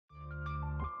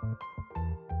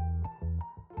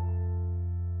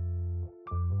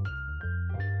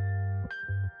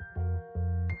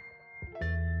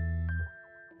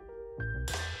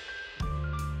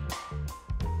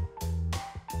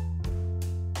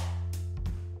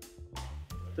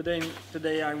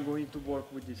Today I'm going to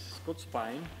work with this Scots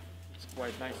pine. It's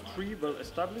quite nice tree, well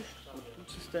established. The root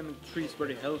system in the tree is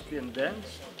very healthy and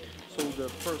dense. So the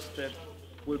first step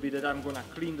will be that I'm gonna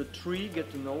clean the tree, get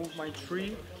to know my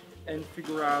tree, and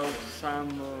figure out some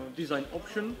design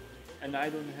option. And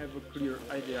I don't have a clear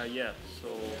idea yet, so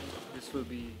this will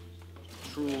be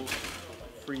true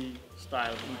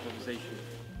freestyle improvisation.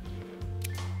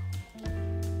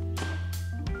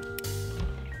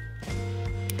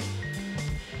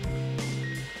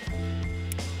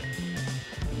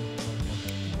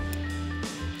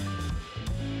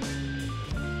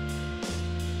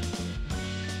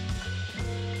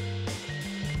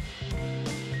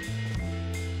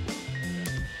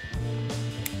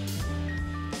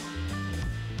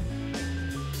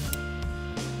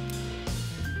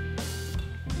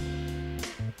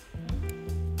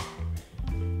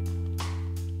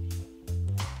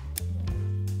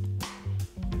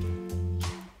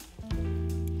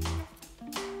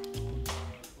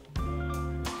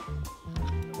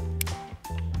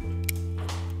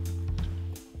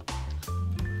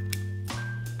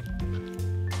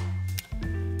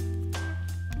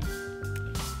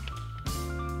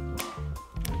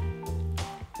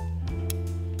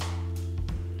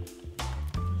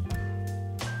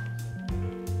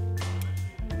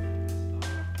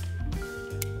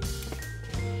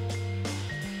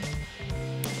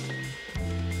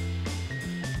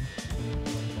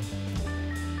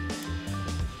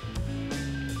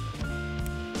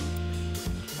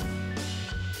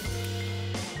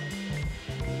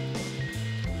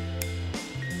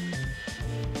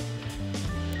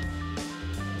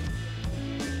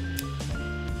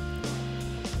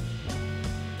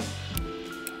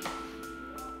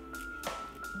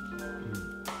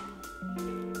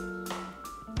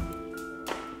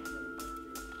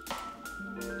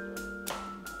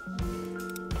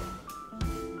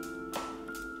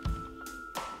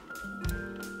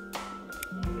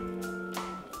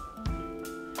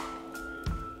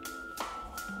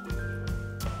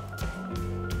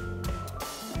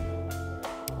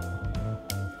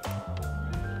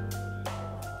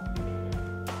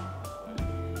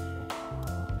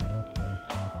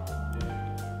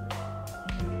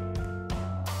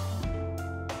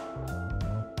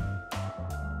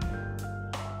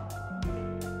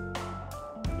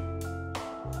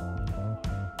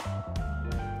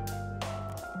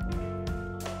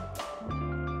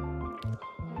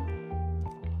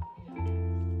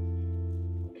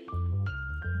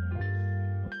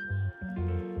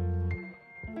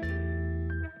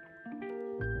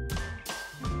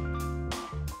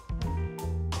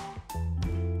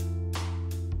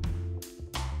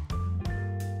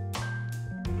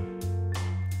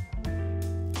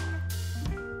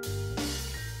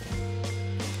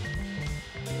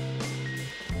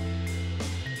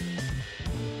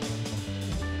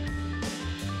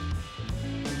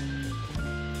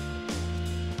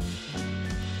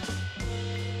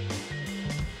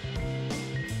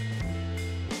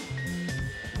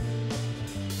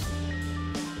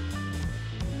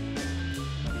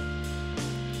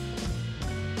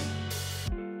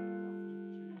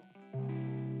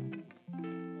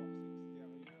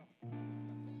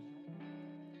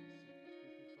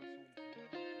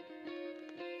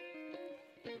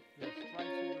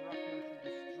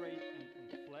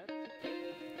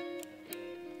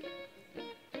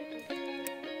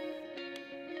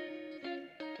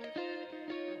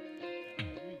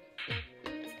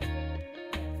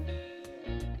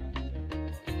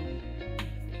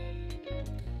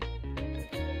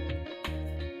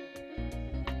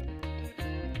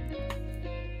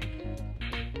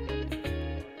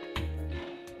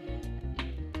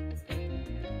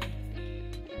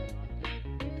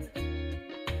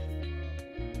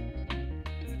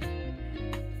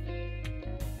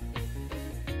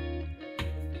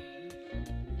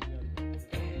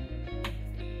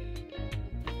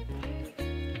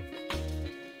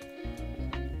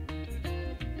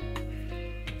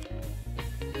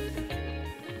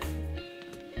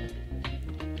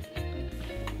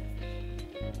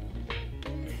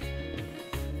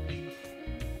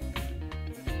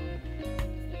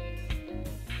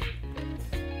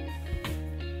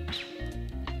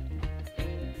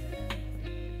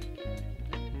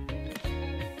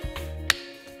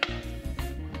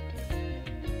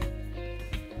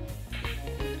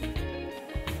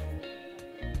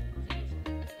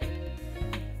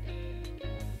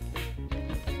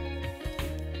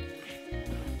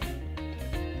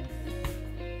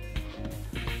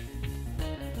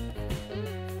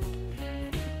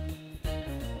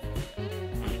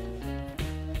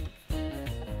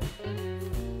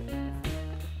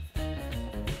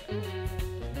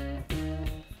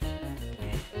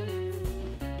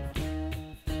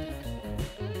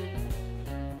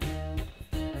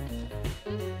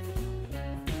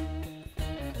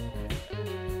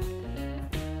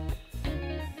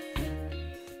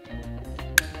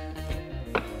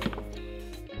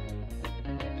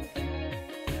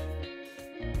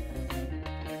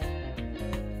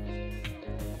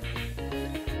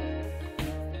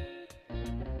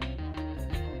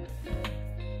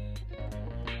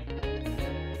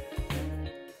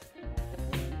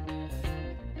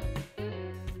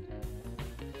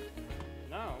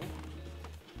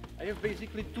 I have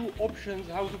basically two options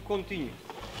how to continue.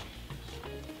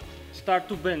 Start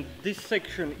to bend this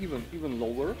section even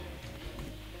lower,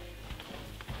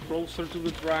 closer to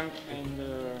the trunk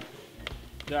and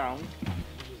down,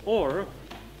 or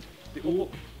the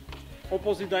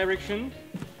opposite direction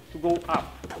to go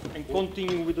up and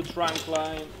continue with the trunk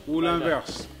line. Ou like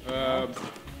l'inverse.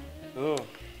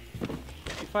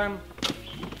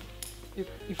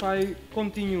 If I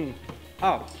continue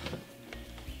up,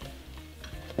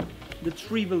 the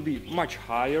tree will be much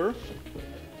higher,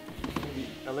 be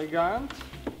elegant.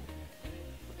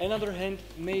 On other hand,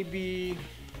 maybe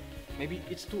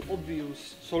it's too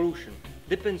obvious solution.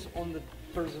 Depends on the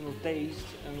personal taste,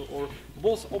 or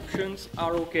both options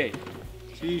are okay.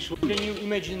 Can you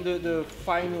imagine the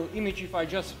final image if I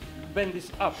just bend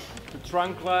this up? The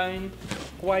trunk line,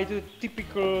 quite a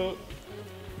typical,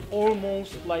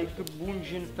 almost like a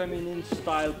Bungian feminine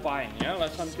style pine, yeah?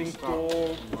 Like something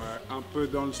tall. Ouais, un peu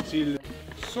dans le style.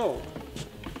 So,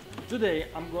 today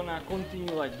I'm gonna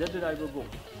continue like that I will go.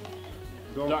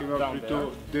 Donc il va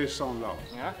plutôt descendre là.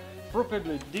 Yeah?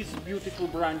 Probably this beautiful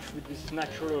branch with this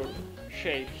natural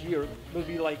shape here will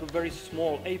be like a very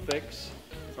small apex.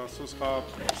 Ça, ce sera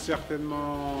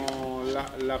certainement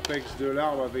l'apex de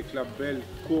l'arbre avec la belle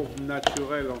courbe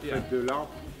naturelle en fait de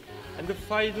l'arbre. And the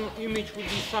final image would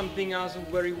be something as a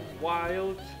very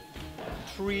wild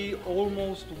tree,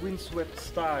 almost windswept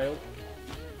style,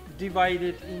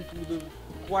 divided into the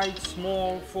quite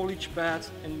small foliage pads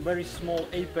and very small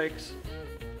apex.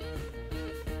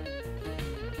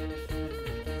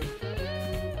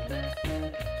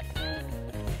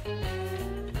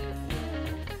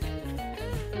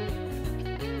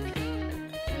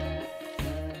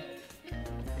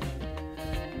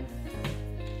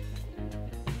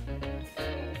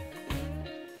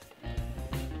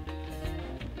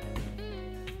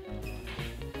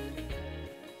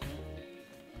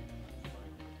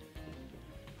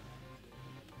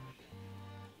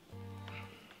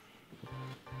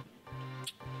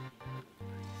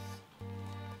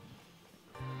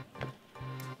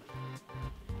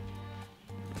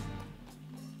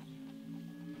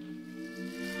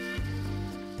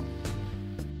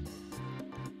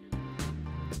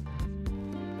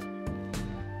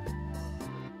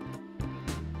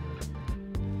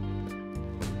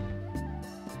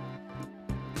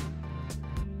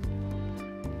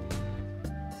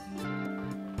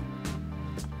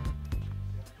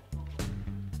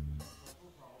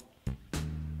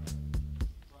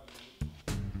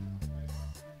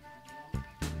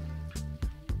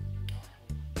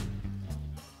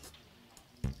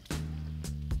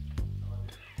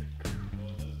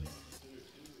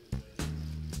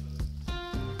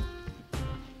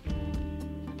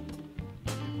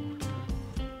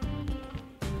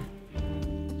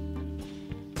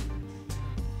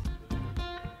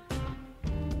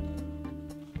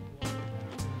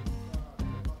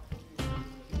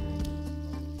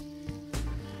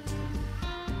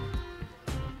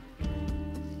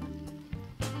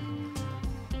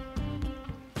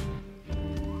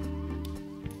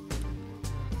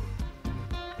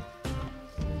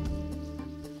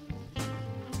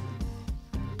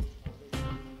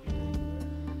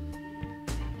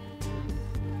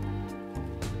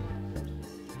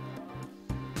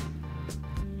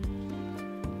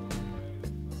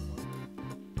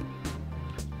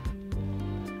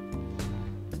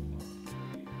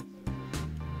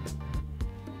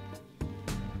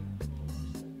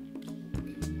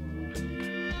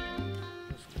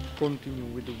 Continue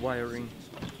with the wiring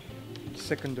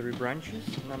secondary branches,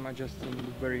 and I'm adjusting the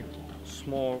very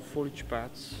small foliage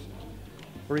pads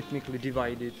rhythmically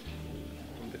divided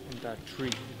in that tree.